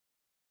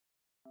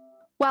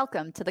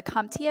Welcome to the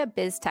CompTIA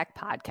BizTech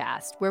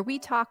podcast, where we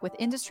talk with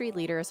industry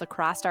leaders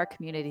across our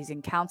communities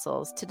and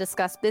councils to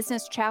discuss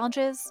business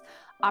challenges,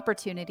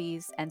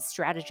 opportunities, and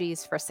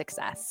strategies for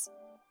success.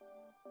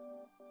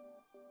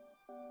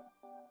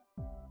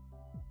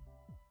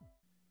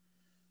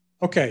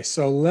 Okay,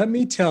 so let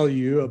me tell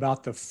you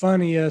about the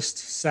funniest,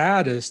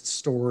 saddest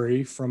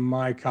story from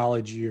my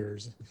college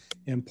years.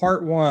 In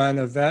part one,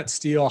 Yvette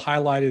Steele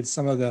highlighted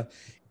some of the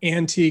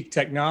antique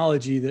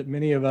technology that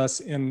many of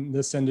us in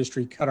this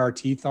industry cut our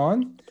teeth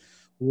on.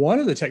 One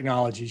of the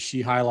technologies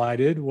she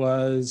highlighted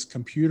was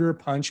computer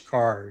punch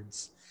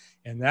cards.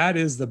 And that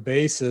is the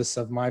basis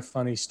of my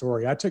funny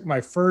story. I took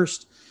my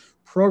first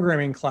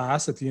programming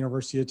class at the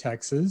University of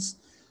Texas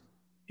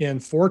in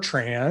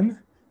Fortran,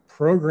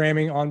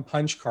 programming on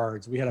punch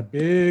cards. We had a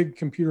big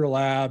computer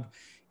lab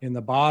in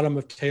the bottom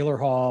of Taylor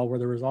Hall where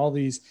there was all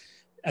these,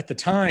 at the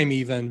time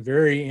even,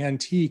 very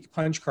antique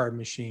punch card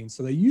machines.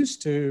 So they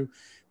used to,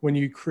 when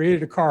you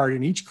created a card,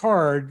 and each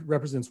card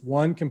represents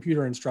one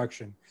computer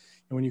instruction.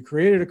 And when you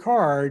created a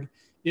card,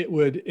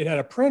 it had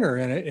a printer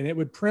in it, and it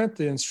would print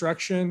the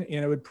instruction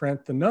and it would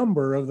print the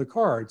number of the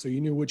card. So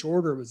you knew which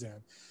order it was in.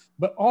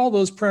 But all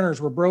those printers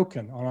were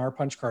broken on our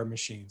punch card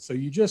machine. So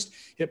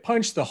it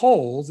punched the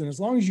holes, and as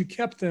long as you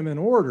kept them in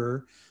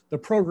order, the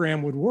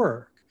program would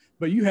work.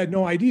 But you had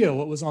no idea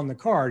what was on the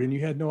card, and you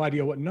had no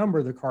idea what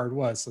number the card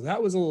was. So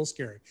that was a little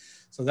scary.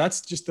 So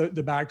that's just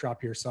the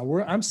backdrop here.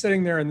 So I'm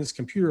sitting there in this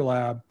computer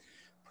lab,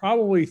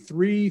 probably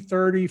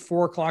 3:30,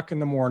 4 o'clock in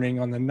the morning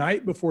on the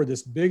night before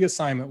this big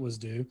assignment was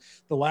due.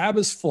 The lab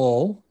is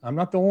full. I'm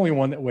not the only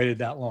one that waited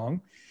that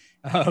long.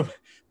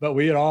 But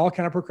we had all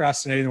kind of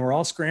procrastinated and we're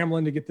all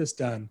scrambling to get this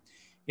done.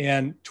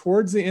 And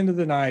towards the end of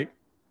the night,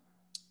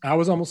 I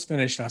was almost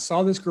finished. And I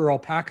saw this girl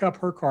pack up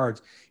her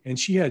cards, and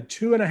she had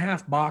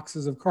 2.5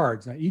 boxes of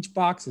cards. Now, each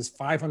box is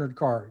 500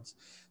 cards.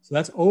 So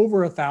that's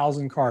over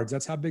 1,000 cards.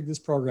 That's how big this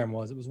program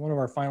was. It was one of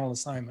our final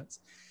assignments.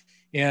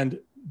 And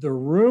the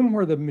room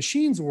where the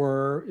machines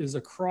were is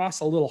across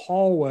a little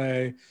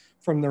hallway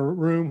from the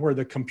room where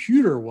the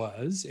computer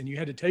was. And you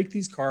had to take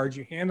these cards,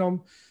 you hand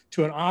them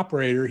to an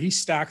operator, he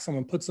stacks them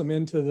and puts them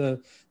into the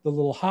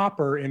little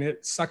hopper, and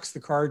it sucks the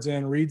cards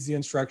in, reads the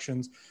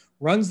instructions,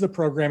 runs the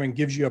program, and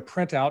gives you a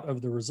printout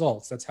of the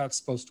results. That's how it's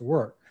supposed to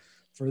work.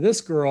 For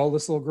this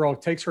little girl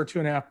takes her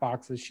 2.5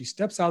 boxes, she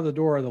steps out of the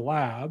door of the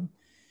lab,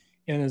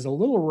 and there's a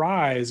little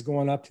rise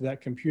going up to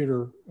that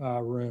computer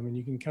room, and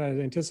you can kind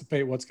of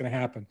anticipate what's going to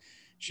happen.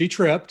 She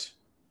tripped,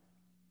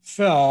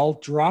 fell,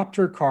 dropped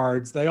her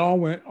cards. They all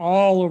went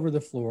all over the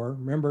floor.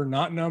 Remember,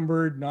 not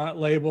numbered, not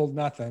labeled,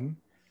 nothing.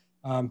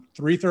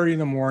 3:30 in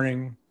the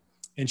morning,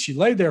 and she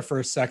laid there for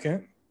a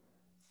second,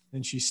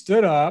 and she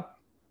stood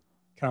up,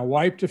 kind of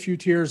wiped a few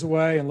tears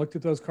away and looked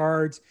at those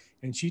cards,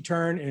 and she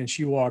turned and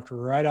she walked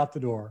right out the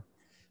door.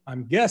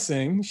 I'm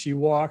guessing she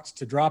walked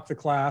to drop the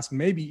class,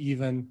 maybe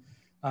even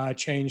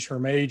change her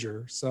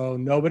major. So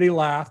nobody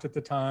laughed at the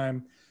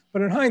time,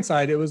 but in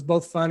hindsight, it was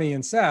both funny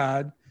and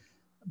sad.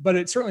 But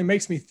it certainly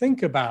makes me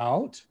think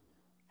about,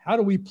 how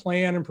do we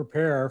plan and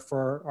prepare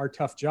for our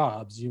tough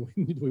jobs? Do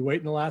we wait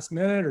in the last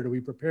minute, or do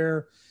we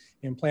prepare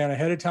and plan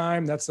ahead of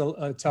time? That's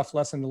a tough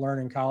lesson to learn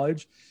in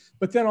college.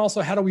 But then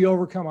also, how do we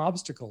overcome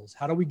obstacles?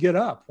 How do we get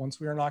up once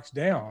we are knocked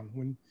down?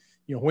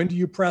 When do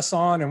you press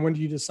on, and when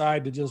do you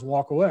decide to just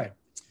walk away?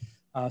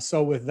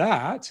 So with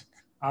that,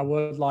 I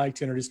would like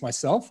to introduce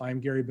myself.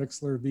 I'm Gary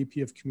Bixler, VP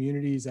of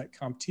Communities at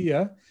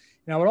CompTIA.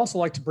 And I would also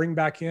like to bring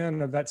back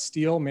in Yvette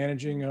Steele,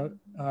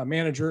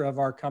 manager of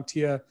our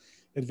CompTIA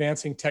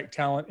Advancing Tech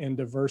Talent and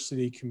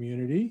Diversity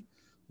community.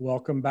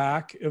 Welcome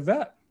back,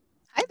 Yvette.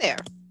 Hi there.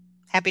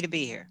 Happy to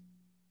be here.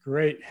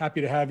 Great.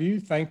 Happy to have you.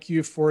 Thank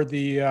you for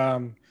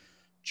the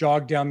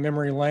jog down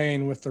memory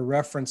lane with the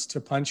reference to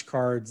punch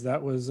cards.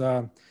 That was,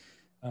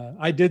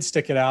 I did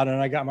stick it out,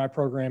 and I got my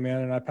program in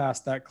and I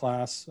passed that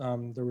class.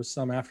 There was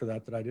some after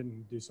that I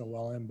didn't do so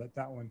well in, but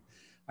that one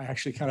I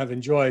actually kind of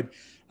enjoyed.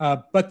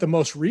 But the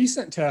most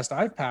recent test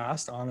I've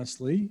passed,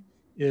 honestly,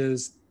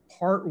 is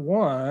part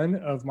one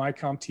of my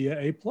CompTIA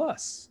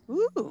A+.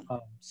 Ooh.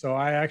 So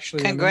I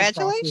actually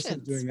Congratulations. am in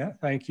the process of doing that.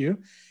 Thank you.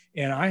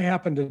 And I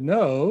happen to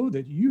know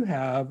that you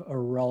have a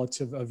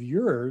relative of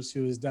yours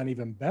who has done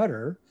even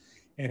better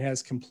and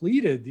has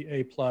completed the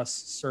A+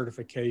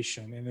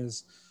 certification and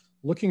is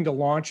looking to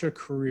launch a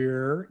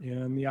career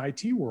in the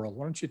IT world.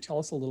 Why don't you tell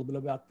us a little bit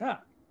about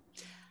that?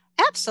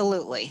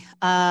 Absolutely.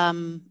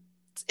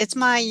 It's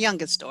my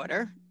youngest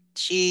daughter.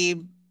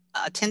 She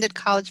attended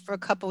college for a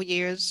couple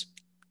years,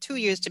 2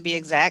 years to be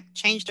exact,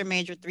 changed her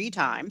major 3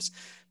 times,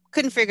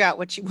 couldn't figure out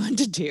what she wanted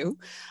to do.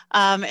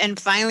 And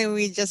finally,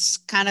 we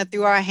just kind of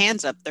threw our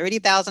hands up,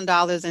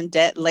 $30,000 in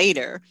debt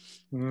later.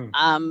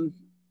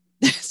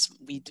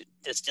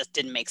 This just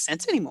didn't make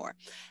sense anymore.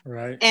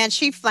 Right. And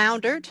she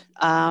floundered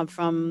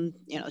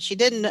she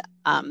didn't,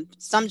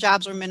 some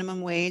jobs were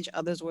minimum wage,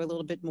 others were a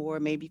little bit more,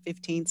 maybe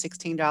 $15,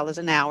 $16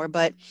 an hour,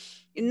 but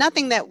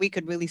nothing that we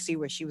could really see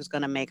where she was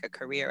going to make a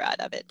career out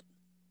of it.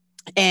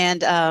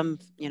 And,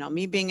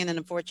 me being in an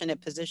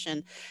unfortunate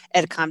position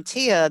at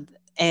CompTIA,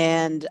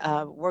 and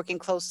working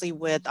closely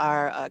with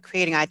our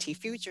Creating IT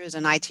Futures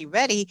and IT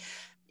Ready,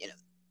 you know,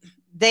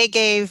 they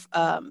gave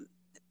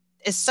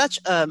is such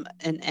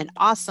an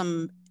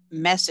awesome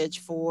message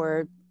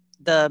for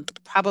the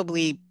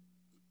probably,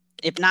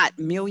 if not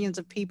millions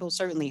of people,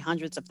 certainly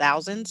hundreds of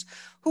thousands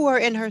who are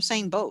in her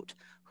same boat,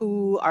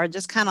 who are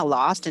just kind of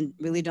lost and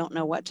really don't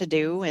know what to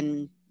do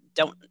and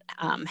don't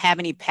have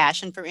any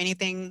passion for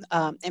anything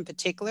in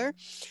particular.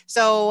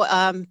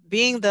 So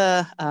being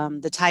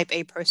the type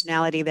A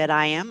personality that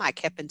I am, I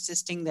kept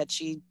insisting that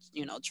she,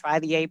 try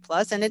the A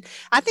plus. And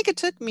I think it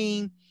took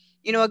me,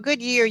 a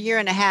good year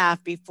and a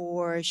half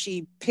before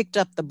she picked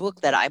up the book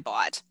that I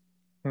bought.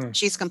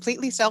 She's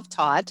completely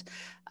self-taught.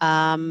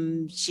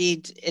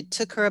 It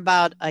took her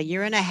about a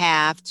year and a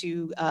half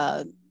to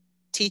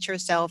teach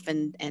herself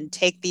and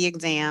take the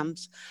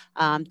exams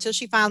till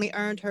she finally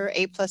earned her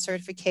A plus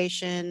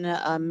certification,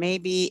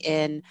 maybe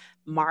in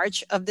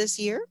March of this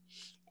year.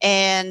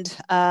 And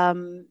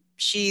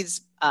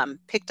she's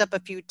picked up a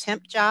few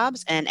temp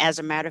jobs. And as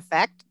a matter of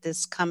fact,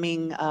 this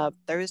coming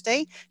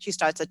Thursday, she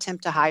starts a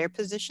temp to hire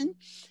position.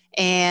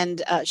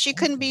 And she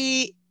couldn't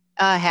be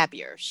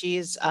happier.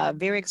 She's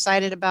very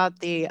excited about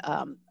the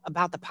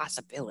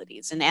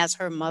possibilities. And as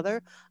her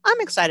mother,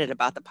 I'm excited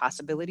about the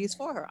possibilities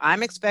for her.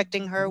 I'm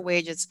expecting her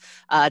wages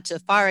to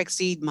far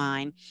exceed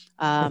mine.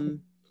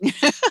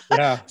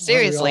 Yeah,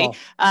 seriously,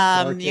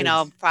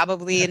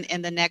 probably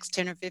in the next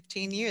 10 or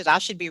 15 years. I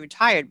should be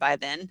retired by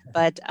then.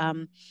 But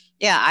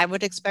yeah, I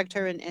would expect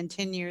her in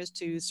 10 years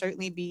to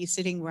certainly be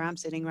sitting where I'm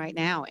sitting right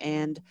now.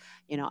 And,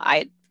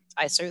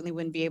 I certainly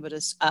wouldn't be able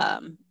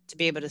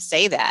to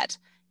say that,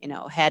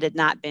 had it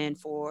not been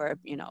for,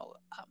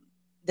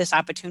 this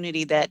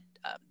opportunity that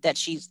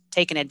she's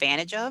taken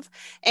advantage of,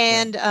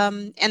 and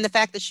the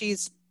fact that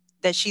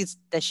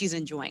she's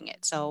enjoying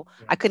it. So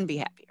I couldn't be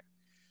happier.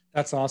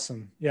 That's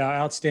awesome. Yeah,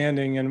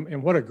 outstanding.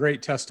 And what a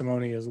great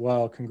testimony as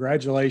well.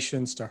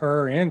 Congratulations to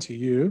her and to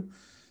you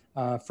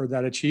for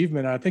that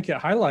achievement. I think it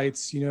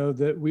highlights,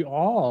 that we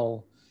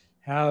all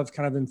have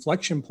kind of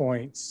inflection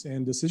points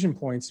and decision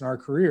points in our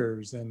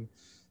careers, and,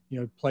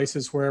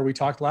 places where we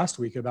talked last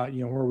week about,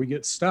 where we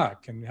get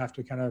stuck and have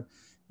to kind of,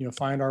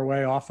 find our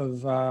way off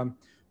of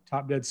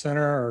top dead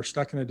center or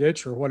stuck in a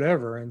ditch or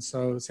whatever. And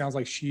so it sounds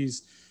like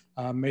she's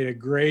made a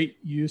great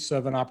use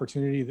of an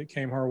opportunity that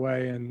came her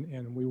way,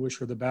 and we wish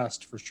her the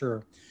best for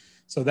sure.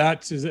 So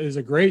that is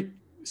a great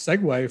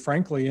segue,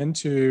 frankly,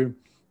 into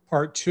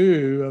part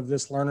 2 of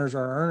this Learners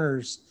Are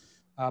Earners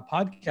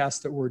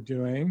podcast that we're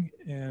doing.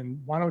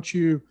 And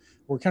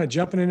we're kind of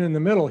jumping in the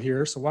middle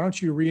here. So why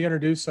don't you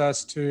reintroduce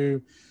us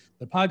to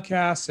the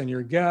podcast and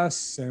your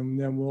guests, and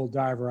then we'll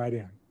dive right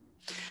in.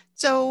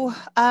 So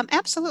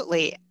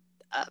absolutely.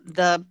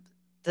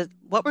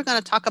 What we're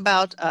going to talk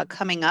about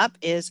coming up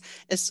is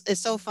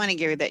so funny,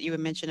 Gary, that you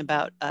would mention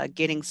about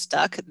getting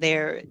stuck.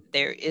 There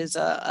is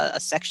a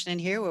section in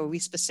here where we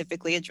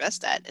specifically address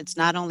that. It's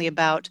not only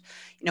about,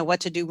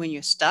 what to do when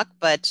you're stuck,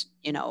 but,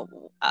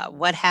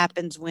 what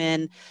happens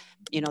when,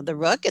 the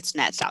rug gets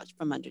snatched out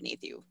from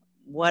underneath you.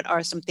 What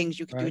are some things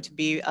you can do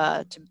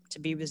to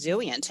be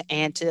resilient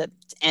and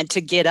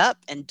to get up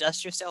and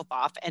dust yourself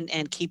off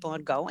and keep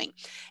on going?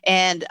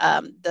 And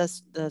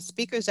the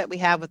speakers that we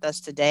have with us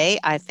today,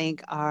 I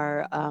think,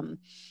 are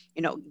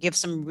give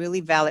some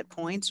really valid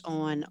points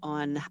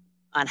on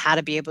how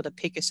to be able to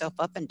pick yourself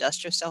up and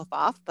dust yourself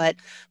off. But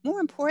more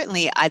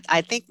importantly,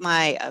 I think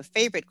my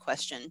favorite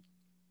question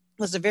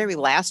was the very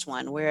last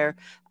one, where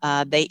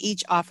they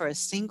each offer a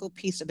single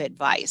piece of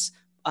advice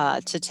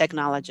to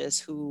technologists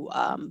who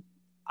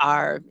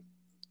are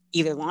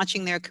either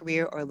launching their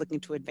career or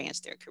looking to advance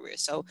their career.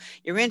 So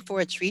you're in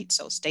for a treat,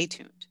 so stay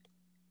tuned.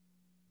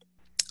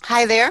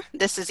 Hi there,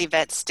 this is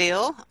Yvette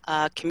Steele,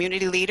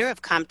 community leader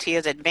of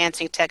CompTIA's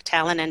Advancing Tech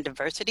Talent and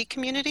Diversity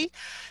community.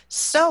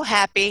 So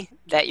happy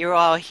that you're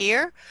all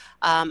here.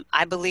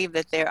 I believe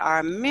that there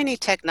are many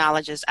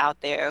technologists out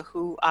there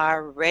who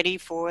are ready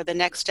for the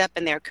next step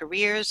in their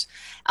careers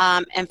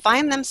and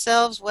find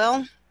themselves,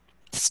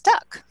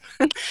 stuck.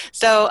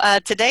 So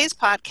today's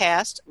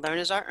podcast,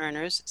 Learners Are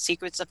Earners,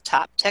 Secrets of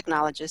Top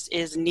Technologists,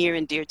 is near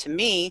and dear to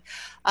me,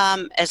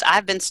 as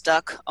I've been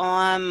stuck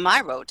on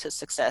my road to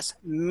success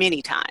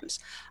many times.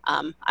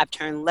 I've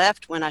turned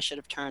left when I should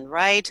have turned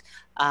right.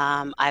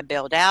 I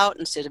bailed out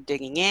instead of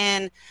digging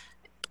in.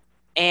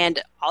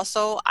 And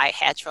also, I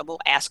had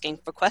trouble asking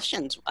for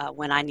questions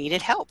when I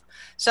needed help.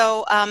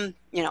 So,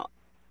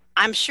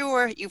 I'm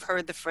sure you've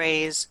heard the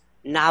phrase,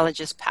 knowledge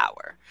is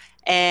power.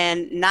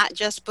 And not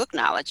just book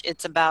knowledge.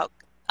 It's about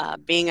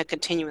being a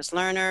continuous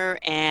learner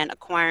and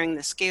acquiring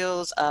the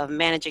skills of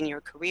managing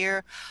your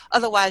career.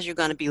 Otherwise, you're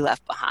going to be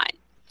left behind.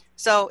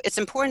 So it's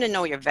important to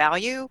know your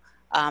value,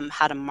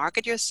 how to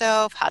market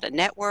yourself, how to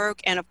network,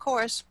 and of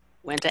course,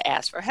 when to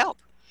ask for help.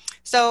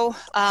 So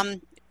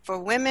for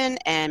women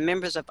and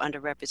members of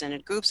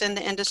underrepresented groups in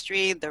the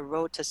industry, the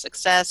road to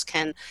success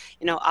can,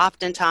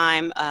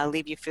 oftentimes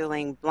leave you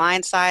feeling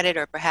blindsided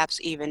or perhaps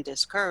even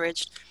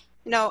discouraged,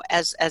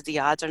 as the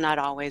odds are not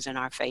always in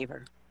our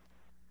favor.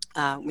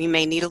 We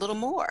may need a little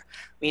more.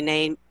 We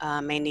may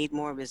need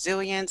more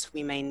resilience.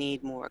 We may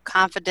need more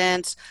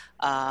confidence,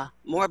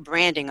 more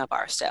branding of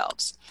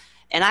ourselves.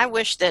 And I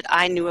wish that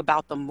I knew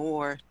about the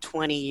more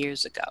 20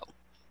 years ago.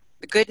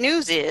 The good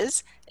news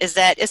is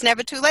that it's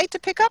never too late to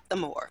pick up the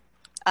more.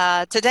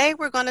 Today,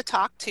 we're going to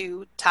talk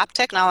to top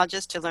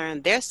technologists to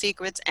learn their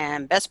secrets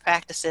and best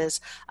practices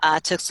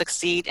to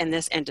succeed in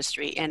this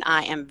industry. And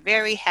I am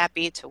very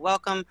happy to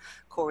welcome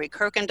Corey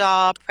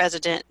Kirkendall,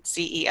 President,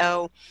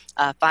 CEO,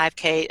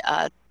 5K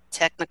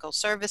Technical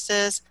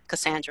Services,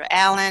 Cassandra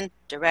Allen,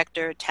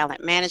 Director,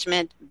 Talent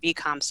Management,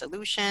 VCOM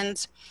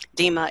Solutions,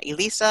 Dima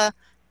Elisa,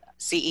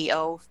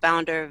 CEO,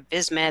 Founder,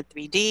 Vismed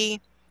 3D,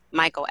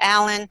 Michael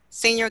Allen,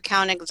 Senior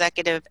Account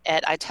Executive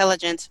at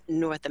Intelligence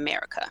North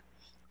America.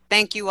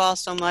 Thank you all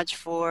so much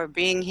for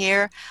being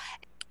here.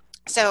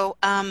 So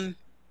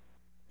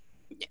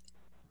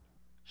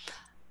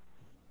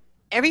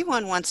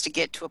everyone wants to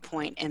get to a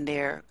point in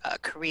their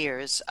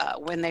careers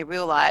when they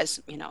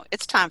realize,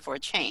 it's time for a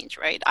change,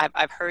 right?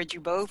 I've heard you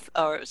both,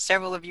 or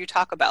several of you,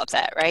 talk about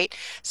that, right?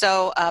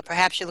 So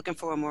perhaps you're looking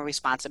for more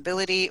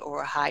responsibility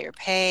or higher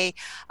pay,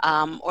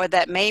 or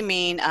that may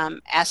mean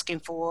asking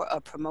for a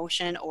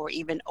promotion or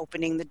even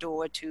opening the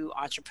door to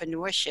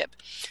entrepreneurship.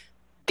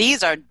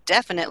 These are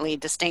definitely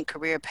distinct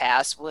career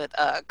paths with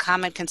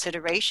common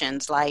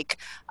considerations like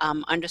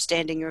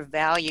understanding your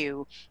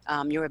value,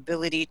 your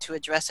ability to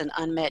address an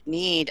unmet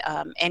need,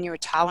 and your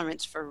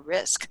tolerance for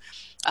risk,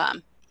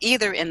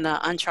 either in the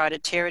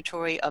uncharted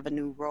territory of a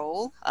new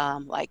role,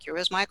 like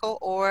yours, Michael,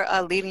 or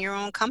leading your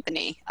own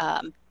company,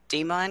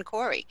 Dima and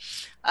Corey.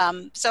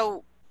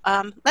 So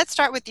let's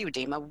start with you,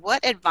 Dima.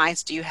 What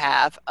advice do you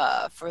have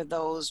for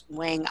those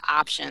weighing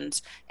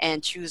options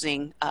and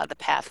choosing the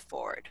path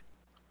forward?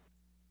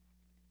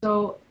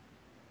 So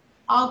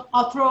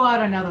I'll throw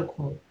out another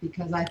quote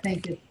because I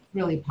think it's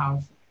really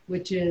powerful,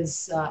 which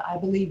is, I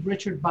believe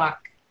Richard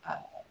Bach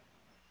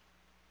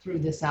threw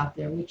this out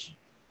there, which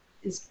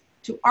is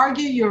to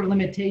argue your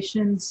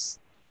limitations,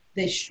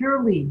 they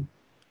surely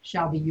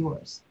shall be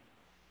yours.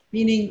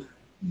 Meaning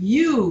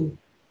you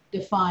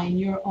define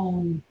your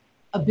own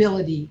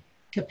ability,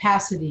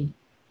 capacity,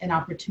 and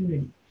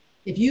opportunity.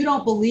 If you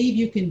don't believe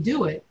you can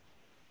do it,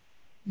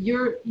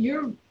 you're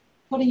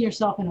putting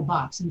yourself in a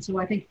box. And so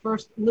I think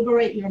first,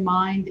 liberate your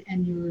mind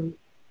and your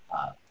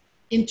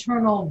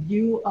internal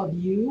view of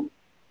you,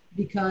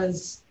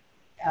 because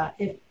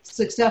if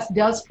success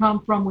does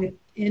come from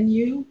within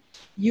you,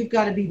 you've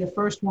got to be the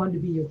first one to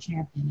be your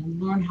champion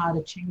and learn how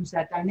to change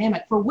that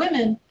dynamic. For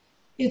women,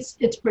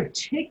 it's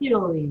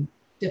particularly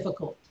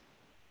difficult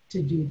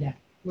to do that.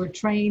 We're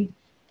trained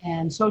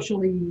and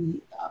socially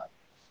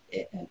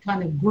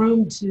kind of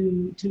groomed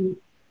to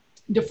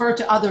defer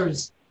to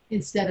others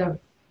instead of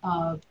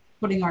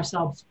putting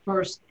ourselves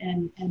first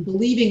and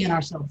believing in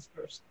ourselves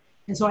first.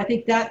 And so I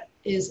think that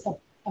is a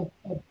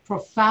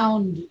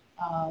profound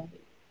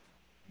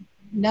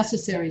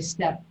necessary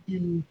step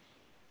in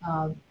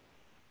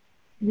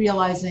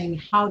realizing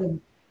how to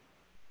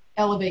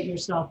elevate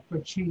yourself for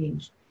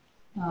change.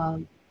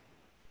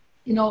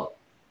 We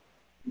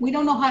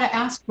don't know how to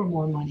ask for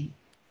more money,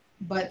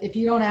 but if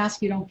you don't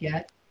ask, you don't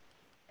get,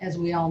 as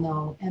we all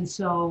know. And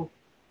so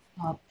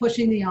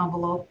pushing the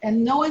envelope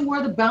and knowing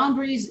where the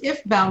boundaries,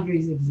 if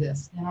boundaries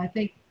exist. And I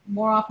think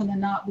more often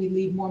than not, we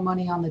leave more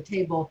money on the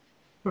table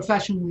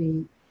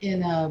professionally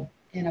in a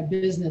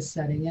business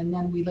setting. And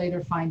then we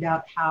later find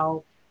out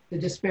how the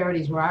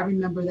disparities were. I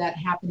remember that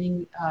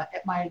happening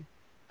at my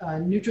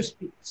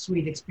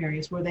NutraSuite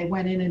experience, where they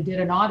went in and did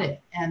an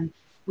audit. And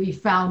we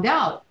found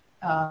out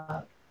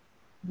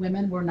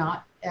women were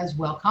not as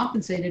well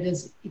compensated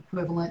as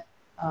equivalent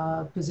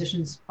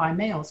positions by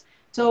males.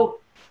 So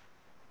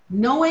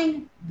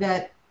knowing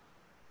that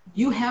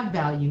you have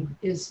value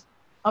is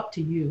up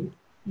to you.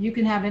 You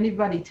can have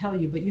anybody tell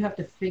you, but you have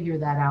to figure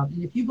that out.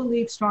 And if you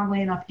believe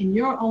strongly enough in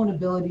your own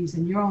abilities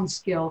and your own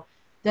skill,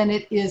 then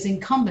it is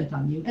incumbent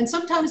on you. And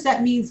sometimes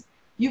that means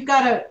you've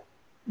got to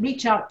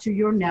reach out to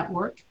your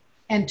network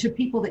and to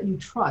people that you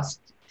trust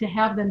to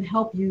have them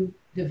help you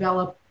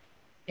develop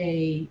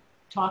a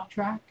talk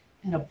track,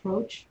 an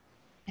approach,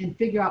 and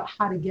figure out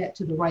how to get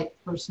to the right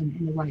person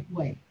in the right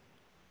way.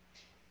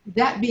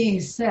 That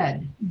being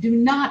said, do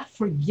not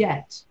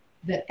forget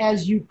that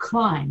as you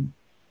climb,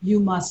 you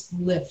must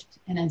lift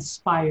and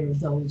inspire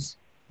those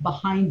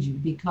behind you,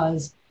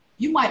 because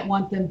you might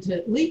want them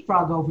to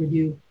leapfrog over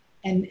you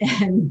and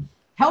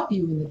help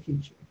you in the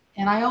future.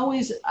 And I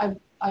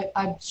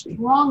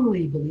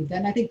strongly believe that.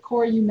 And I think,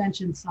 Corey, you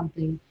mentioned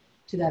something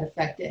to that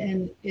effect.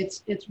 And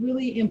it's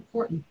really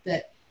important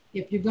that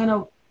if you're going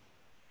to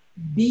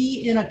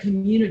be in a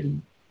community,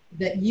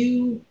 that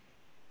you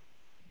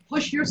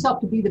push yourself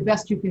to be the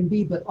best you can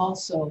be, but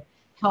also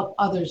help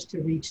others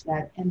to reach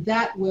that. And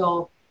that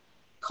will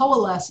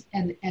coalesce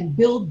and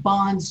build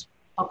bonds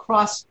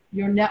across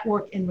your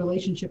network and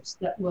relationships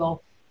that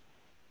will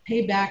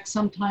pay back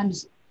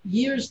sometimes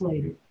years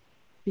later,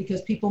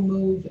 because people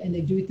move and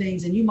they do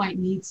things and you might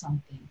need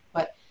something.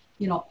 But,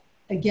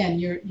 again,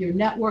 your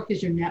network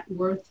is your net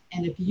worth.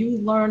 And if you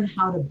learn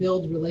how to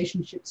build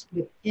relationships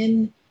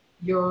within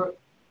your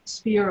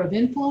sphere of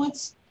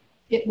influence,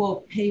 it will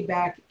pay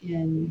back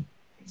in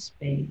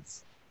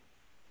spades.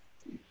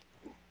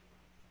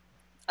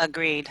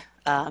 Agreed.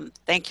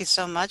 Thank you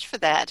so much for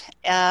that.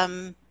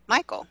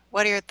 Michael,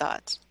 what are your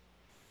thoughts?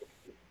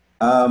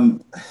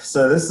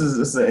 So this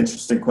is an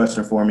interesting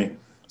question for me.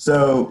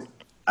 So,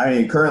 I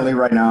mean, currently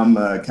right now I'm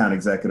an account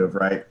executive,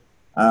 right?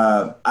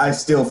 I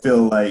still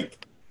feel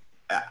like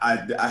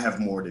I have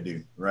more to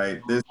do,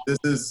 right? This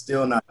is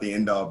still not the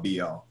end all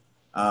be all.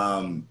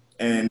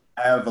 And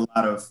I have a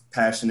lot of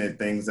passionate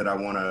things that I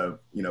want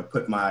to,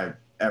 put my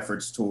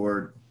efforts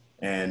toward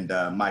and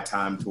my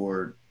time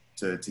toward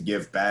to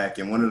give back.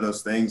 And one of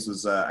those things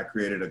was I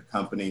created a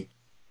company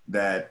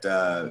that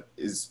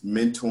is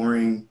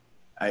mentoring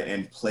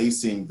and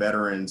placing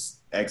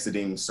veterans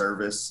exiting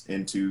service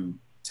into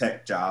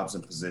tech jobs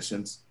and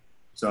positions.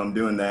 So I'm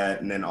doing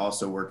that, and then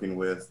also working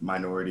with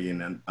minority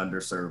and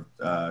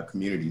underserved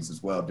communities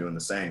as well, doing the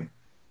same,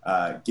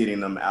 getting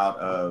them out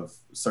of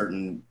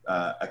certain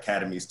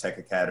academies, tech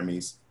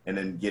academies, and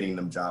then getting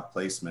them job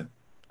placement.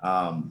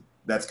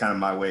 That's kind of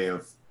my way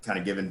of kind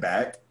of giving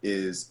back,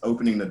 is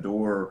opening the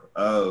door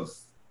of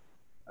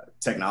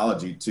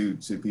technology to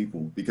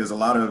people, because a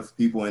lot of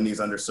people in these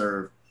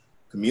underserved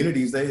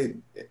communities,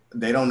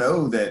 they don't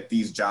know that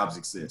these jobs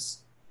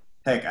exist.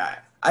 Heck,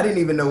 I didn't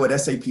even know what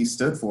SAP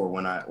stood for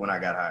when I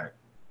got hired.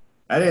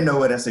 I didn't know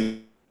what SAP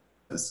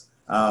was.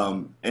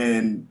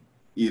 And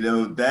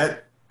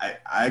that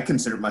I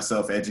considered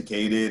myself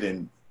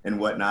educated and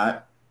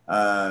whatnot.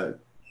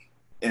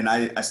 And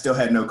I still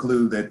had no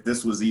clue that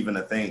this was even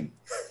a thing.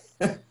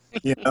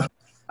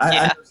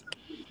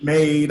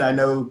 I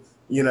know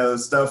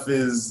stuff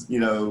is,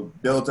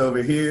 built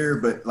over here,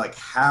 but like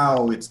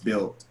how it's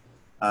built,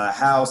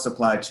 how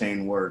supply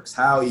chain works,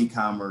 how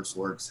e-commerce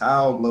works,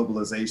 how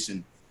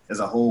globalization as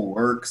a whole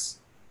works,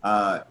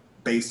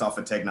 based off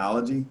of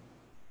technology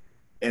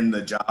and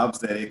the jobs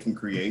that it can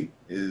create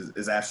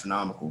is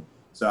astronomical.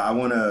 So I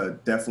want to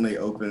definitely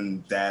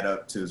open that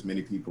up to as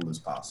many people as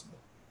possible.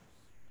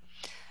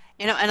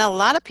 And a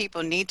lot of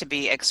people need to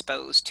be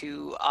exposed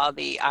to all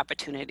the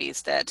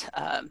opportunities that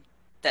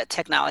that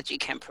technology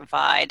can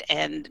provide,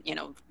 and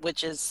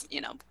which is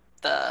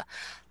the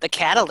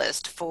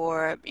catalyst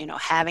for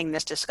having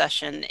this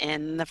discussion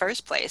in the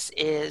first place.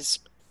 Is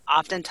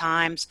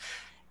oftentimes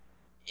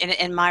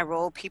in my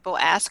role, people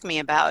ask me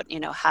about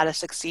how to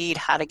succeed,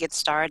 how to get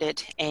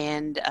started,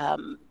 and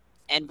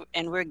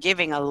we're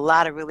giving a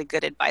lot of really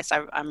good advice.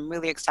 I'm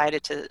really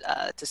excited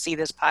to see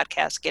this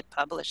podcast get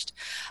published.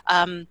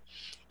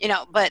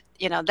 But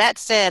that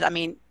said, I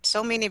mean,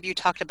 so many of you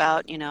talked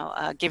about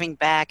giving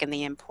back and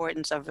the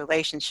importance of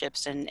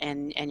relationships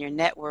and your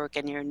network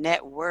and your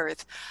net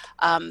worth,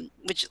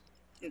 which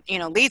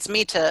leads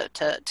me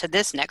to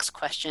this next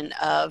question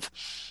of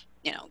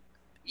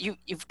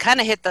you've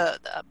kind of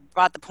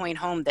brought the point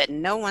home that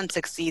no one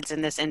succeeds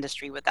in this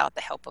industry without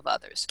the help of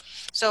others.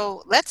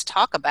 So let's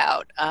talk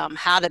about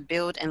how to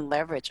build and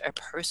leverage a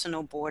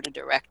personal board of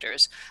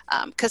directors.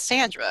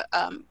 Cassandra,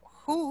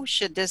 who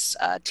should this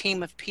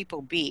team of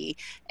people be,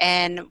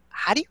 and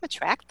how do you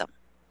attract them?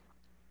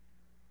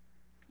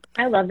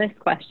 I love this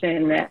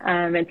question.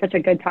 It's such a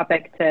good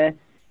topic to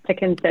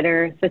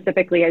consider,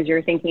 specifically as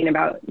you're thinking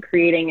about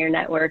creating your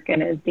network.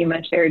 And as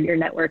Dima shared, your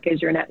network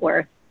is your net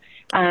worth.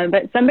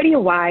 But somebody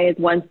wise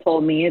once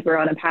told me, as we're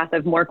on a path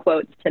of more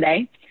quotes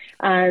today,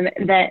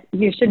 that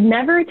you should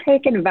never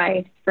take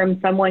advice from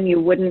someone you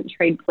wouldn't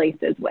trade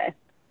places with.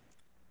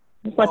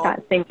 Just let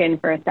that sink in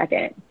for a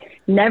second.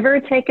 Never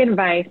take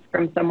advice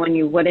from someone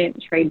you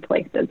wouldn't trade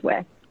places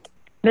with.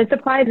 This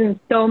applies in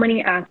so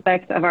many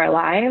aspects of our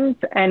lives,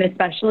 and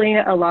especially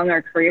along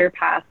our career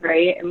path,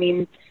 right? I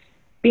mean,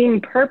 being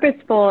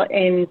purposeful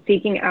in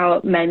seeking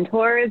out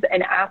mentors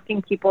and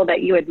asking people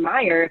that you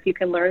admire if you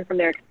can learn from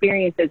their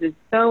experiences is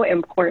so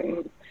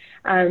important.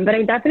 But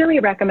I definitely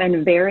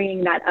recommend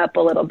varying that up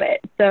a little bit.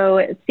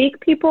 So seek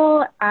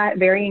people at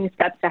varying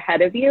steps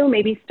ahead of you.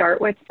 Maybe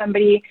start with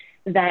somebody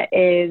that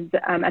is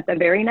at the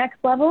very next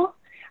level,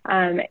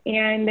 and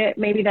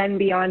maybe then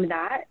beyond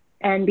that.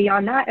 And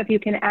beyond that, if you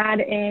can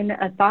add in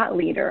a thought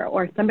leader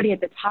or somebody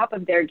at the top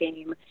of their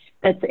game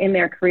that's in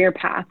their career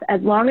path,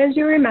 as long as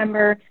you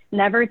remember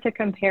never to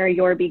compare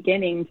your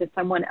beginning to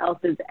someone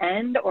else's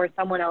end or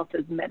someone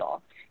else's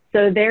middle.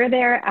 So they're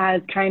there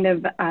as kind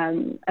of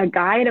a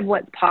guide of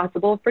what's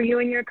possible for you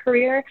in your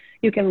career.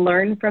 You can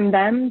learn from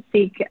them,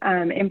 seek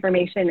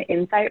information,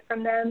 insight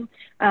from them,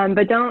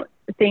 but don't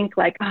think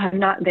like, oh, I'm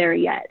not there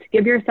yet.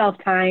 Give yourself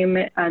time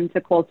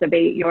to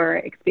cultivate your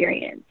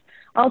experience.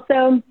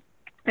 Also,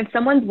 if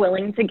someone's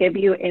willing to give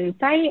you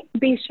insight,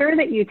 be sure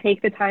that you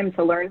take the time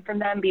to learn from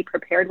them, be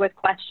prepared with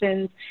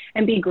questions,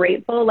 and be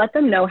grateful. Let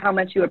them know how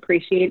much you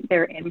appreciate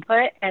their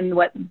input and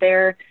what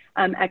their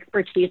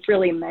expertise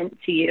really meant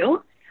to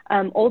you.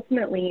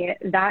 Ultimately,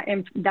 that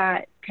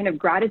kind of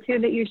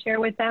gratitude that you share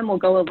with them will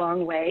go a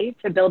long way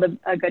to build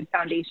a good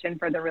foundation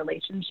for the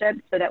relationship,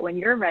 so that when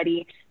you're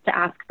ready to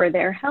ask for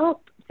their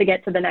help to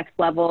get to the next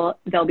level,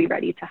 they'll be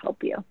ready to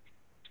help you.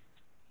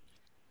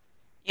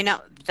 You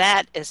know,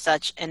 that is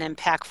such an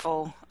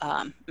impactful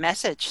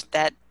message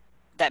that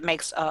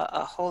makes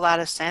a whole lot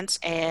of sense.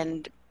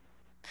 And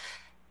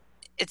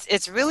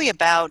it's really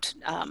about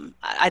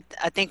I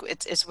think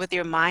it's with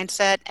your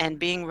mindset and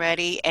being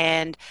ready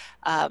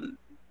um,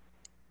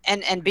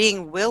 and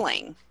being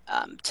willing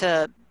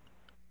to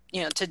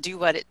to do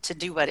what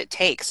it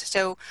takes.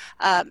 So,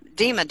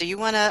 Dima, do you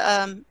want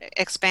to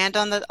expand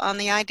on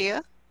the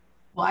idea?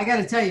 Well, I got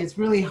to tell you, it's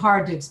really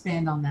hard to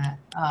expand on that.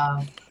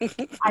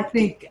 I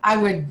think I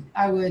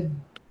would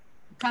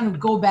kind of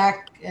go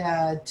back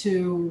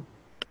to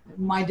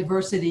my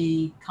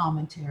diversity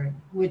commentary,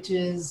 which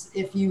is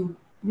if you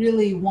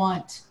really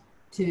want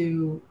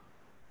to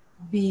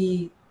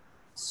be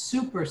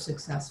super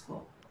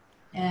successful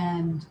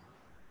and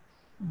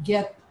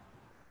get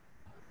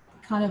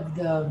kind of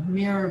the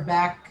mirror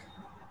back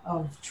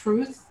of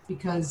truth,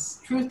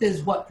 because truth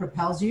is what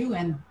propels you,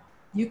 and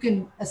you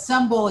can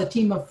assemble a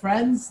team of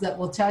friends that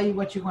will tell you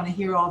what you want to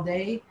hear all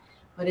day,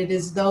 but it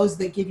is those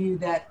that give you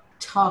that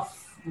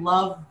tough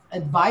love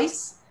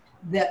advice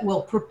that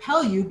will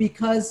propel you,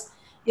 because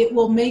it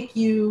will make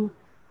you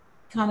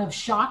kind of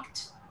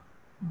shocked,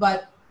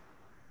 but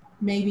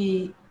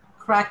maybe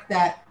crack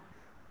that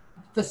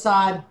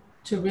facade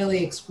to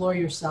really explore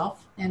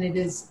yourself. And it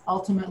is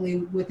ultimately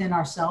within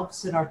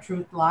ourselves that our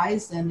truth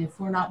lies. And if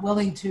we're not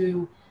willing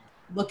to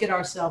look at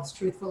ourselves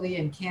truthfully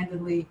and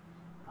candidly,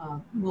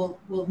 we'll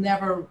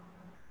never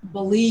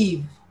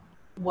believe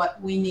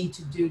what we need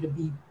to do to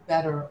be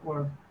better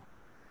or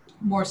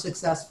more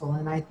successful.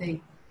 And I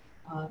think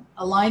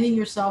aligning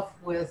yourself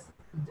with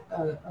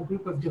a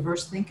group of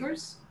diverse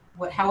thinkers,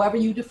 however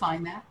you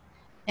define that,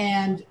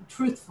 and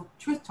truth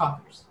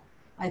talkers,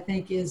 I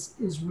think is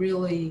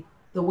really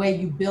the way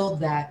you build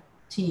that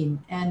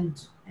team,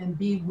 and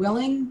be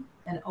willing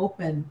and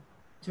open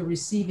to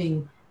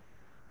receiving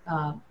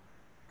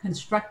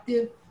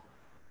constructive,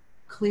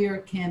 clear,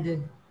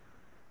 candid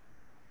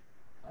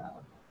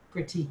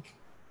critique.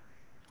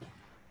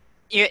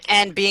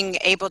 And being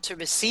able to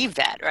receive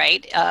that,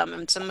 right?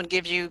 And someone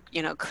gives you,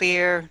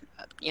 clear,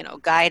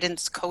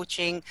 guidance,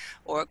 coaching,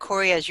 or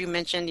Corey, as you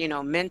mentioned,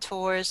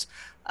 mentors,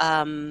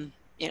 all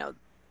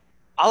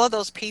of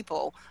those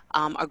people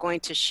are going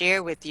to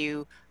share with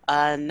you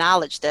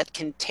knowledge that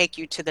can take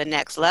you to the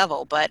next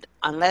level. But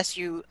unless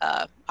you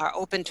are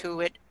open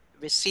to it,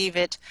 receive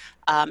it,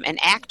 and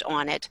act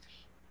on it,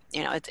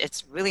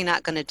 it's really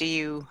not going to do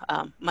you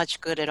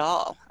much good at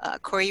all.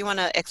 Corey, you want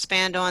to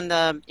expand on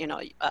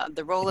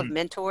the role of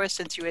mentors,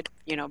 since you had,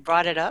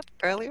 brought it up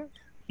earlier?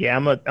 Yeah,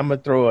 I'm gonna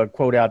throw a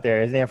quote out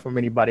there. It's not from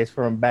anybody. It's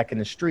from back in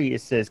the street. It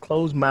says,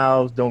 "Closed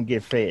mouths don't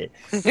get fed."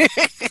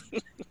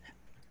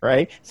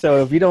 Right.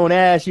 So if you don't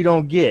ask, you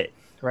don't get.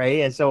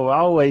 Right. And so I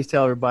always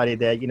tell everybody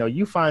that,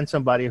 you find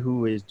somebody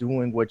who is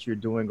doing what you're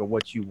doing or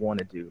what you want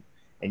to do,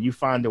 and you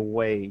find a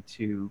way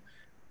to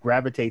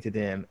gravitate to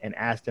them and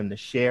ask them to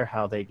share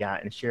how they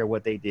got and share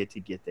what they did to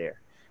get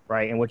there.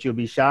 Right. And what you'll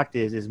be shocked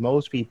is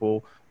most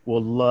people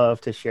will love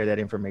to share that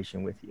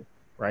information with you.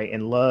 Right.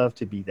 And love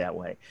to be that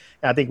way.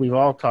 And I think we've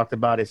all talked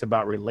about it's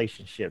about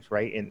relationships.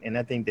 Right. And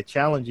I think the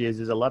challenge is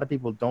a lot of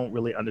people don't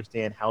really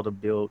understand how to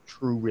build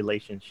true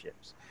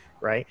relationships.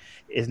 Right.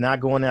 It's not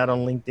going out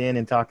on LinkedIn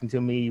and talking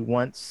to me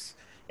once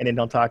and then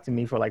don't talk to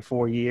me for like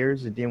 4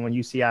 years. And then when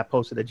you see I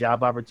posted a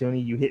job opportunity,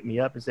 you hit me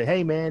up and say,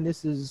 "Hey, man,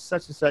 this is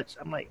such and such."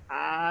 I'm like,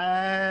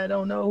 I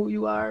don't know who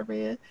you are,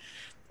 man.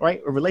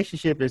 Right. A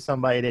relationship is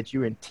somebody that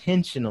you're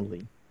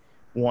intentionally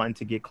wanting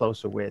to get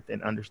closer with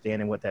and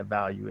understanding what that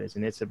value is.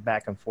 And it's a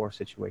back and forth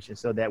situation,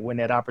 so that when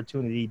that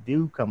opportunity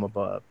do come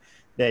above,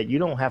 that you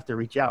don't have to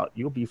reach out.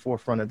 You'll be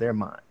forefront of their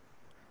mind,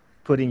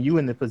 putting you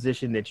in the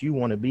position that you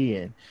want to be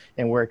in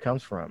and where it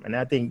comes from. And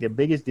I think the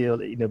biggest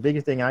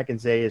thing I can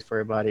say is for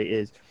everybody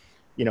is,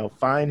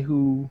 find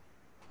who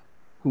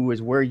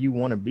is where you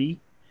want to be,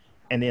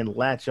 and then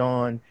latch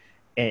on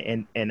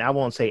and I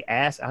won't say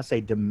ask, I say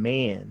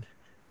demand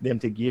them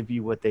to give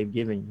you what they've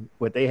given you,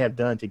 what they have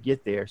done to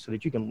get there, so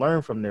that you can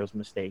learn from those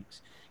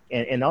mistakes,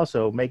 and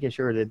also making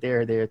sure that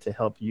they're there to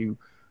help you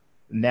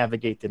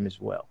navigate them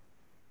as well.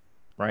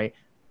 Right.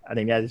 I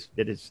think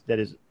that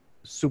is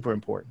super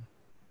important.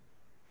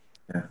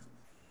 Yeah.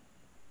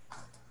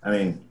 I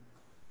mean,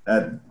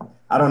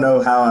 I don't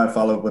know how I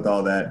follow up with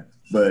all that,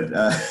 but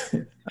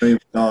I mean,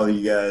 all of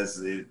you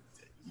guys,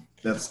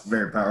 that's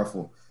very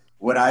powerful.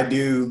 What I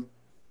do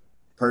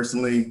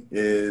personally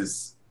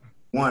is,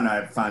 one,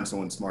 I find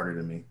someone smarter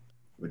than me,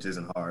 which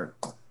isn't hard.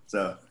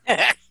 So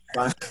I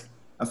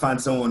find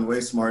someone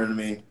way smarter than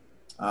me,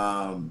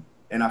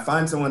 and I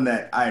find someone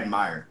that I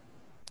admire,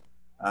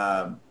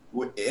 and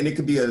it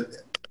could be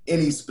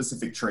any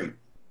specific trait.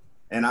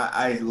 And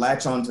I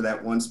latch on to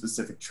that one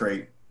specific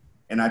trait,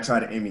 and I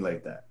try to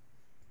emulate that.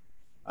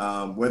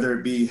 Whether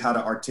it be how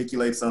to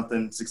articulate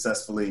something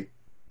successfully,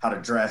 how to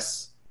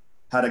dress,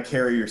 how to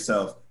carry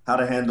yourself, how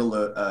to handle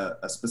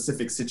a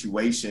specific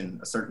situation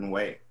a certain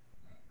way.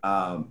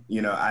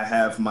 I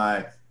have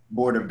my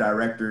board of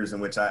directors in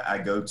which I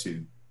go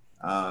to,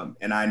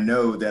 and I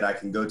know that I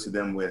can go to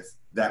them with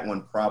that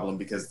one problem,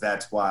 because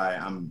that's why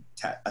I'm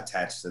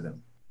attached to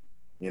them.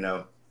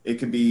 It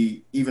could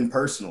be even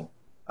personal,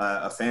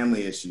 a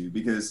family issue,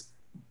 because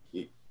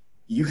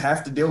you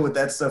have to deal with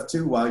that stuff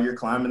too while you're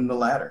climbing the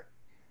ladder.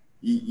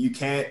 You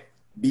can't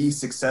be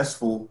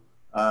successful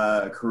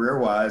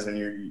career-wise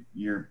and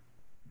your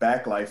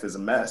back life is a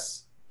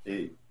mess.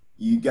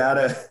 You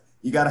gotta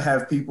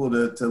have people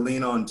to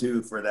lean on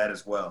too for that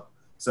as well.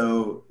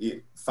 So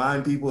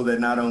find people that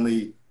not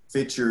only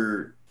fit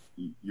your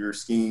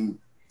scheme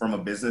from a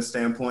business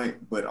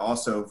standpoint, but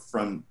also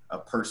from a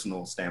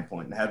personal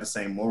standpoint, and have the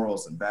same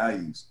morals and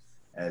values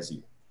as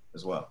you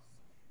as well.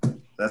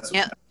 That's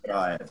what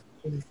I had.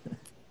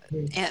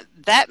 And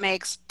that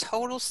makes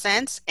total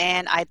sense.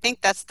 And I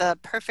think that's the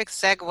perfect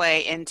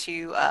segue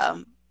into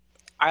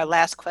our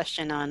last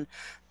question on,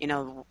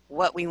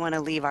 what we want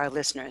to leave our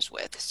listeners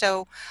with.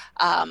 So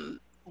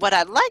what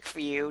I'd like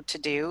for you to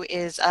do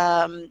is,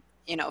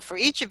 for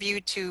each of you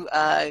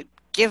to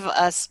give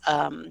us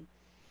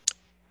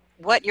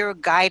what your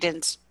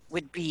guidance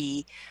would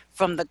be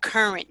from the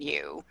current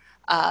you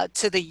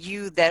to the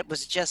you that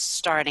was just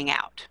starting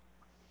out.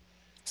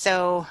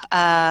 So,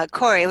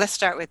 Corey, let's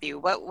start with you.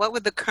 What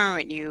would the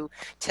current you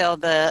tell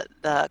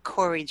the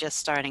Corey just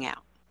starting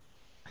out?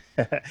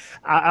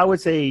 I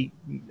would say,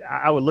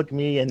 I would look at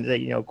me and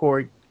say,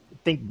 Corey,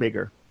 think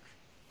bigger,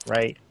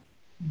 right?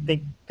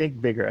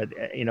 Think bigger,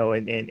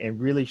 and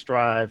really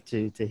strive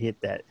to hit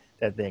that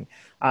thing.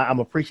 I'm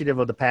appreciative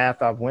of the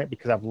path I've went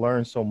because I've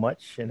learned so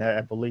much, and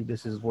I believe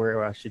this is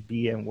where I should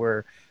be and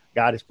where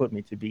God has put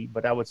me to be.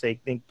 But I would say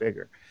think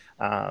bigger.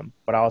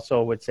 But I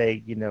also would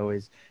say,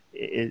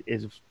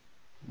 is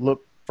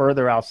look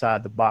further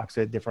outside the box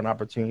at different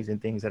opportunities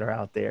and things that are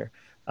out there,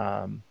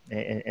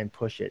 and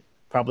push it.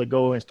 Probably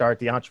go and start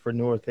the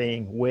entrepreneur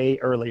thing way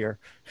earlier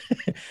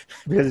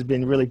because it's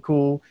been really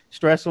cool,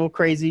 stressful,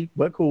 crazy,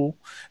 but cool.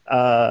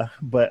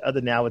 But other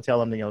than that, I would tell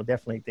them,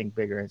 definitely think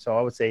bigger. And so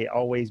I would say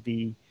always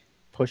be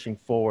pushing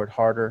forward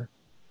harder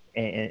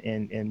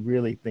and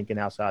really thinking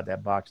outside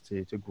that box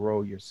to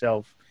grow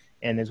yourself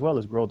and as well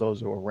as grow those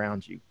who are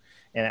around you.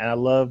 And I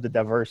love the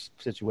diverse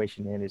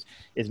situation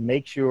is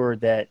make sure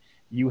that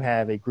you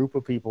have a group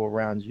of people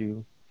around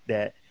you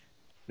that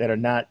are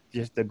not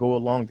just to go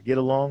along to get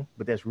along,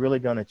 but that's really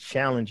going to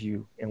challenge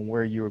you in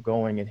where you're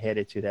going and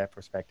headed to that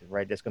perspective,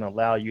 right? That's going to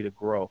allow you to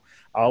grow.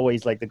 I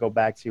always like to go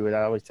back to it.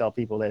 I always tell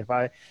people that if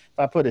I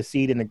put a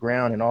seed in the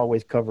ground and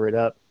always cover it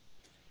up,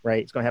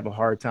 right, it's going to have a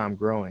hard time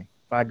growing.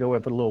 If I go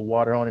and put a little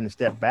water on it and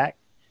step back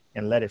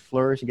and let it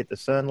flourish and get the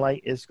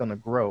sunlight, it's going to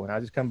grow. And I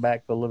just come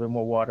back, put a little bit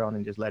more water on it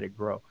and just let it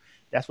grow.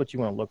 That's what you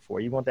want to look for.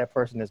 You want that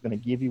person that's going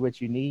to give you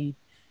what you need,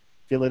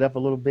 fill it up a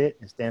little bit,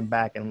 and stand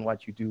back and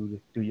let you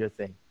do your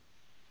thing.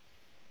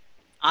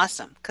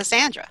 Awesome.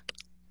 Cassandra.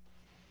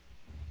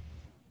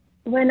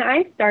 When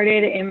I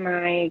started in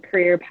my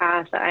career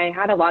path, I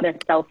had a lot of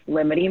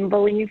self-limiting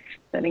beliefs.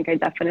 I think I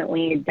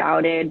definitely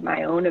doubted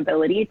my own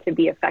ability to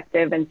be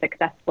effective and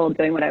successful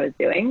doing what I was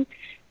doing.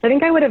 So I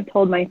think I would have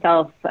told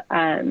myself,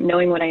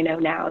 knowing what I know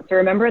now, to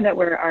remember that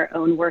we're our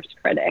own worst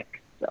critics.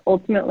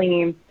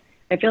 Ultimately,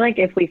 I feel like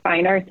if we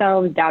find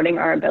ourselves doubting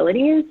our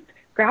abilities,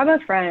 grab a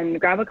friend,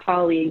 grab a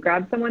colleague,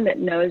 grab someone that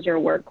knows your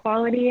work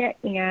quality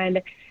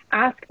and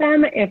ask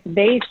them if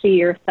they see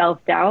your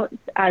self-doubts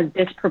as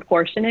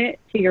disproportionate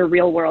to your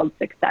real-world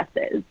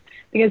successes.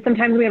 Because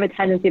sometimes we have a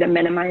tendency to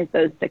minimize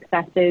those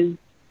successes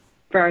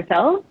for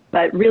ourselves,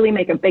 but really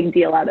make a big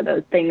deal out of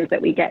those things that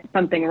we get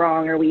something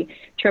wrong or we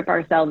trip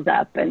ourselves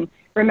up. And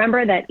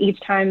remember that each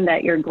time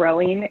that you're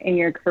growing in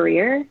your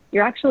career,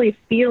 you're actually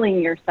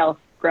feeling yourself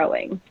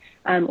growing.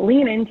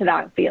 Lean into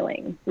that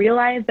feeling.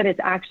 Realize that it's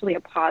actually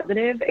a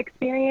positive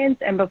experience,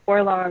 and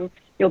before long,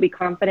 you'll be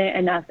confident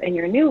enough in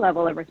your new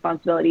level of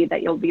responsibility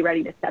that you'll be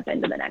ready to step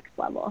into the next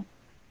level.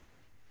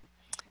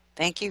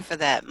 Thank you for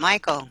that.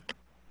 Michael.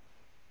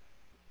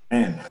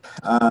 Man,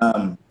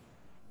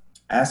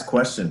 ask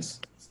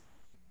questions.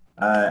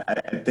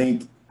 I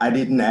think I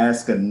didn't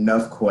ask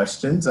enough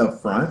questions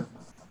up front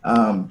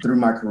through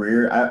my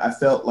career. I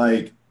felt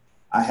like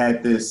I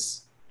had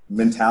this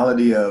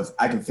mentality of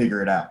I can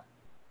figure it out.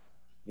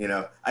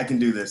 I can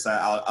do this.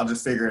 I'll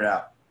just figure it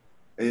out.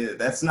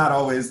 That's not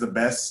always the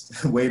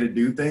best way to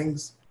do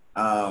things.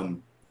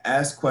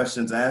 Ask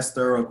questions, ask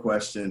thorough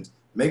questions.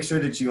 Make sure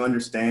that you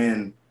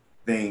understand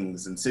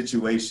things and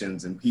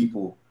situations and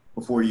people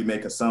before you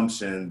make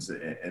assumptions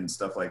and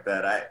stuff like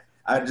that.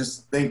 I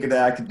just think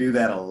that I could do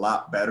that a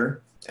lot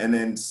better. And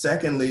then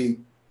secondly,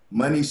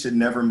 money should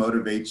never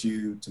motivate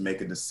you to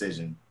make a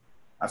decision.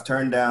 I've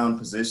turned down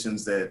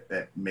positions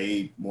that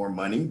made more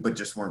money, but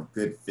just weren't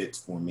good fits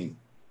for me.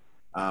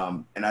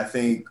 And I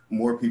think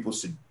more people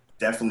should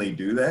definitely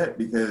do that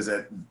because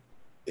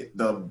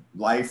the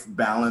life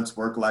balance,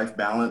 work-life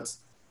balance,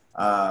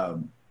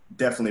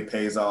 definitely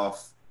pays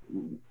off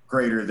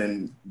greater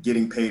than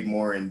getting paid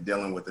more and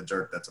dealing with a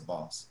jerk that's a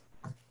boss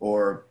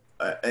or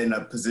in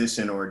a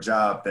position or a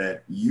job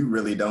that you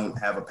really don't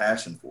have a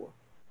passion for.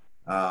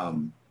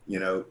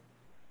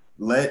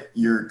 Let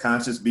your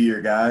conscience be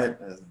your guide.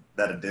 Is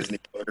that a Disney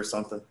quote or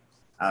something?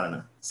 I don't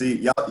know.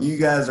 See, you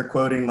guys are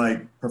quoting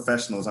like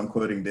professionals. I'm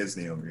quoting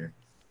Disney over here.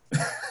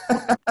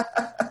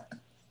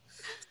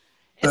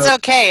 It's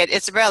okay.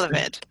 It's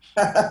relevant.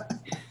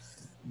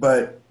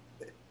 But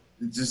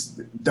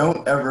just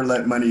don't ever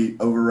let money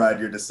override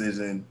your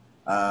decision,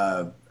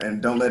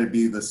 and don't let it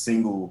be the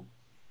single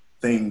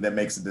thing that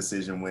makes a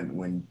decision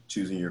when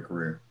choosing your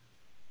career.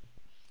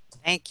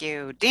 Thank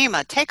you.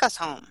 Dima, take us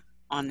home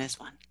on this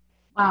one.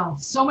 Wow,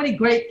 so many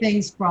great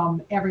things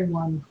from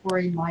everyone,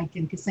 Corey, Mike,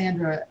 and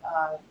Cassandra.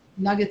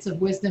 Nuggets of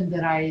wisdom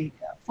that I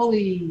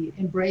fully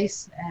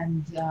embrace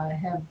and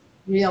have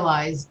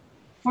realized.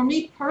 For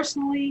me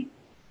personally,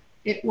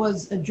 it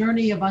was a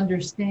journey of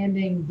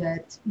understanding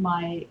that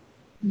my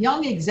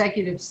young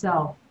executive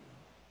self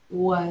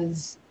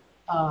was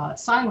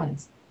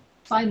silent,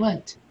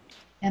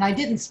 and I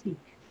didn't speak,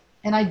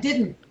 and I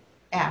didn't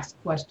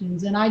ask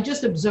questions, and I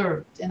just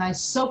observed, and I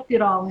soaked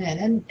it all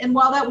in. And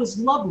while that was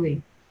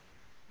lovely,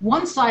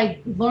 once I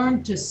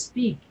learned to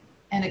speak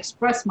and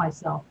express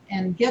myself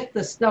and get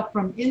the stuff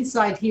from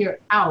inside here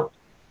out,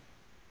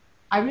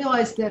 I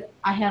realized that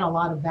I had a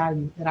lot of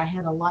value, that I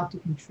had a lot to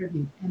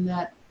contribute, and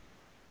that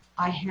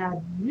I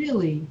had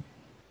really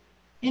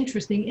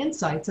interesting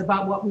insights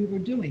about what we were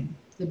doing.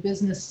 The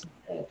business,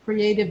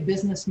 creative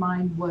business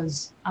mind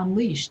was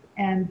unleashed.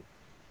 And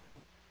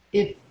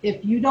if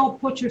you don't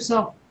put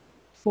yourself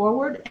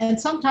forward, and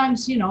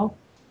sometimes,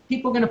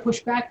 people are going to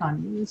push back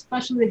on you,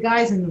 especially the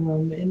guys in the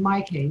room, in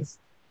my case,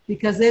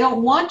 because they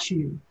don't want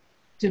you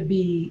to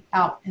be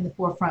out in the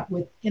forefront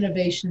with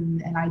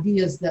innovation and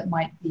ideas that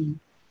might be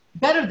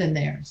better than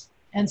theirs.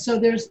 And so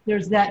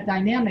there's that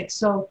dynamic.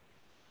 So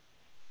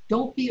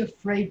don't be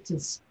afraid to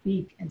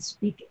speak and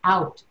speak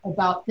out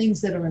about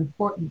things that are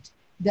important,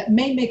 that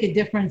may make a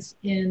difference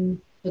in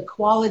the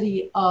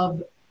quality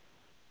of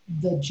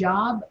the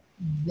job,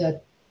 the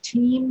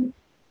team,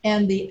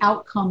 and the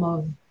outcome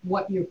of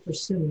what you're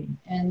pursuing.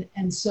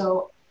 And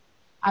so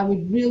I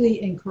would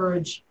really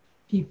encourage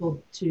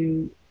people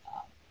to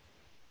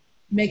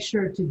make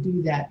sure to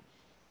do that.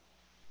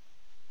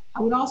 I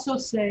would also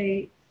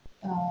say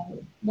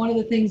one of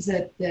the things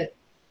that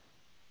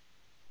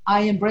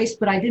I embraced,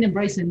 but I didn't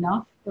embrace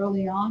enough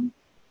early on,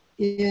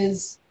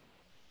 is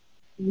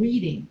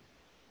reading,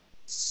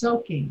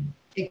 soaking,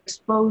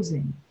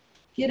 exposing.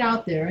 Get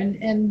out there.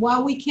 And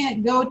while we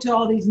can't go to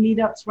all these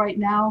meetups right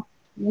now,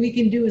 we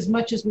can do as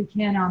much as we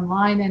can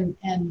online.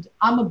 And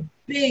I'm a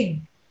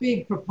big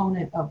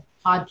proponent of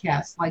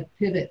podcasts like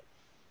Pivot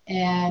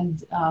and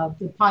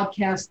the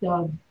podcast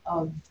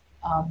of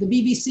the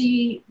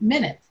BBC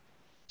Minute.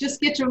 Just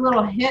get your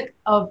little hit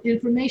of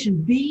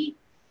information. Be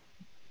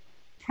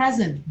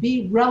present,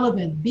 be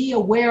relevant, be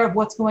aware of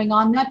what's going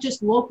on, not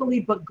just locally,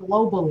 but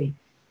globally.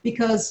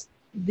 Because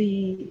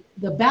the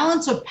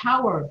balance of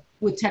power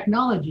with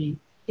technology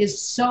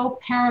is so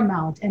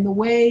paramount, and the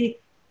way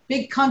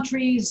big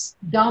countries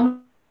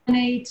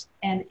dominate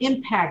and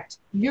impact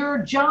your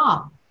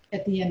job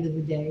at the end of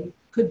the day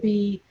could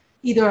be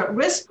either at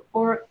risk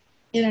or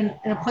in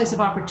a place of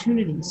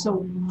opportunity.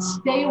 So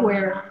stay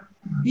aware,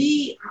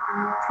 be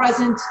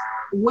present,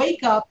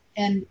 wake up,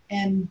 and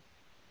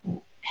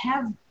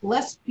have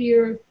less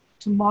fear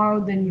tomorrow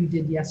than you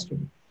did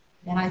yesterday.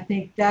 And I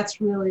think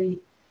that's really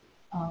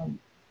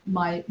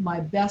my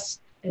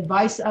best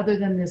advice, other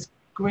than this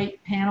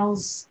great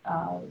panel's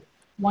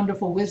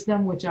wonderful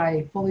wisdom, which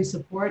I fully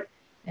support.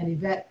 And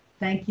Yvette,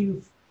 thank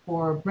you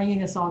for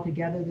bringing us all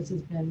together. This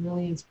has been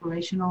really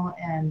inspirational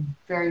and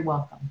very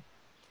welcome.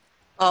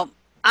 Well,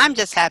 I'm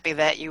just happy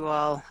that you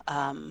all,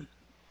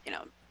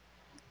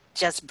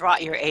 just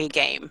brought your A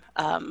game.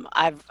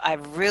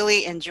 I've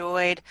really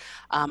enjoyed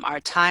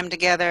our time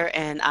together,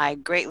 and I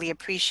greatly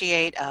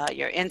appreciate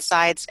your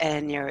insights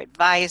and your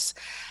advice.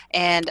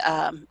 And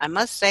I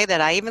must say that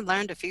I even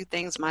learned a few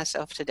things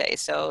myself today.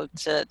 So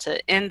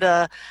to end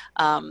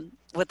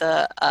with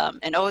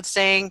an old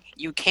saying,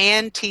 you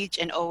can teach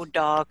an old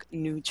dog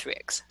new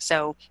tricks.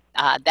 So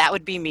that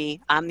would be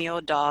me. I'm the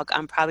old dog.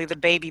 I'm probably the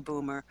baby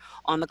boomer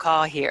on the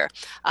call here.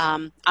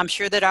 I'm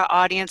sure that our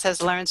audience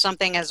has learned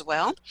something as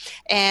well.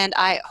 And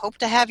I hope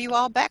to have you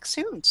all back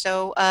soon.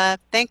 So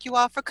thank you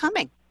all for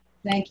coming.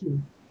 Thank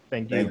you.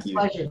 Thank you. Thank you.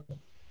 Pleasure.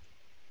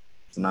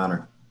 It's an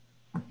honor.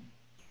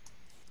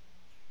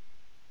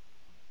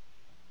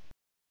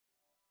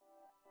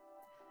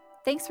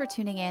 Thanks for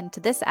tuning in to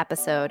this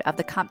episode of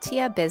the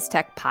CompTIA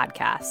BizTech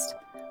podcast.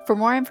 For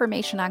more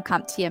information on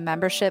CompTIA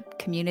membership,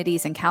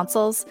 communities, and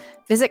councils,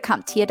 visit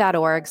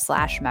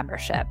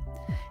CompTIA.org/membership.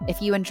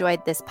 If you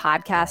enjoyed this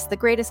podcast, the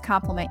greatest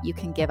compliment you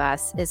can give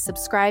us is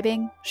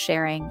subscribing,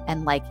 sharing,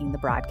 and liking the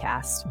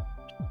broadcast.